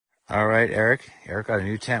All right, Eric. Eric got a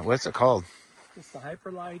new tent. What's it called? It's the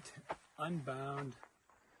Hyperlite Unbound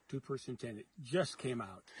two-person tent. It just came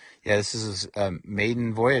out. Yeah, this is a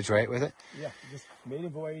maiden voyage, right, with it? Yeah, just maiden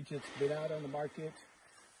voyage. It's been out on the market,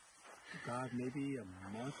 God, maybe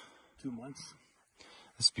a month, 2 months.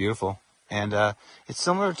 It's beautiful. And it's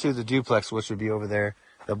similar to the duplex, which would be over there,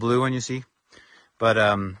 the blue one you see. But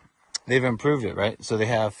they've improved it, right? So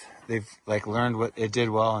they've like learned what it did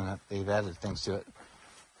well, and they've added things to it.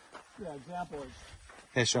 Yeah, example is,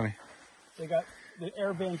 Hey, show me. they got the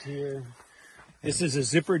air vent here. This is a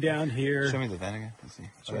zipper down here. Show me the vent again. Let's see.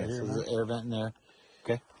 It's right here, so there's an air vent in there.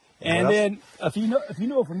 Okay. And then if you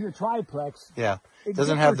know from your triplex, yeah, it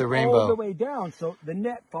doesn't have the zippers rainbow all the way down, so the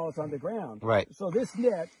net falls on the ground. Right. So this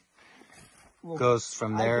net will, goes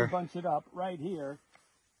from there. I can bunch it up right here,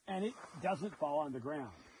 and it doesn't fall on the ground.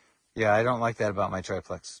 Yeah, I don't like that about my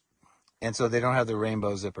triplex. And so they don't have the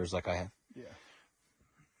rainbow zippers like I have. Yeah.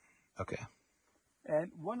 Okay. And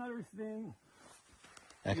one other thing,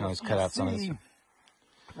 I can always cut out some of this.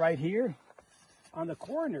 Right here, on the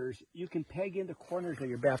corners, you can peg in the corners of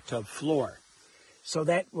your bathtub floor. So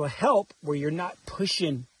that will help where you're not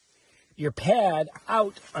pushing your pad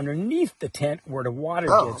out underneath the tent where the water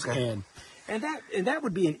gets in. And that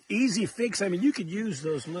would be an easy fix. I mean, you could use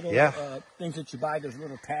those little things that you buy, those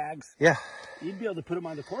little tags. Yeah. You'd be able to put them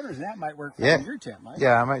on the corners, and that might work for your tent, Mike.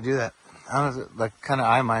 Yeah, I might do that. I don't know, like kind of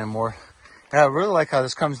eye mine more. Yeah, I really like how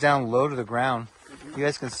this comes down low to the ground. You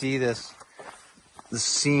guys can see this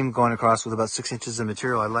seam going across with about 6 inches of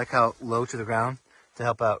material. I like how low to the ground to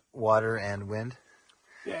help out water and wind.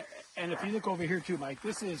 Yeah, and if you look over here too, Mike,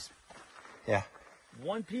 this is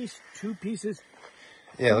one piece, 2 pieces,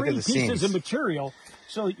 yeah, look at the pieces seams of material.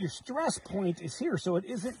 So your stress point is here. So it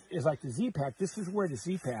is like the Z-Pack. This is where the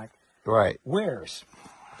Z-Pack wears.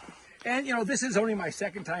 And, you know, this is only my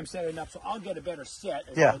second time setting up, so I'll get a better set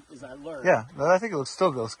as I learn. Yeah, well, I think it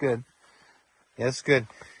still looks good. Yeah, it's good.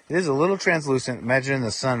 It is a little translucent. Imagine in the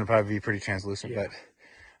sun, it'd probably be pretty translucent, but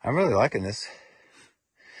I'm really liking this.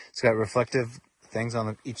 It's got reflective things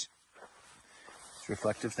on each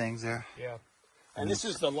reflective things there. Yeah. And this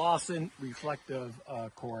is the Lawson reflective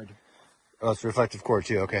cord. Oh, it's reflective cord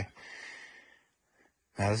too. Okay.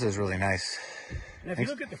 Now this is really nice. And if you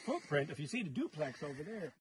look at the footprint, if you see the duplex over there,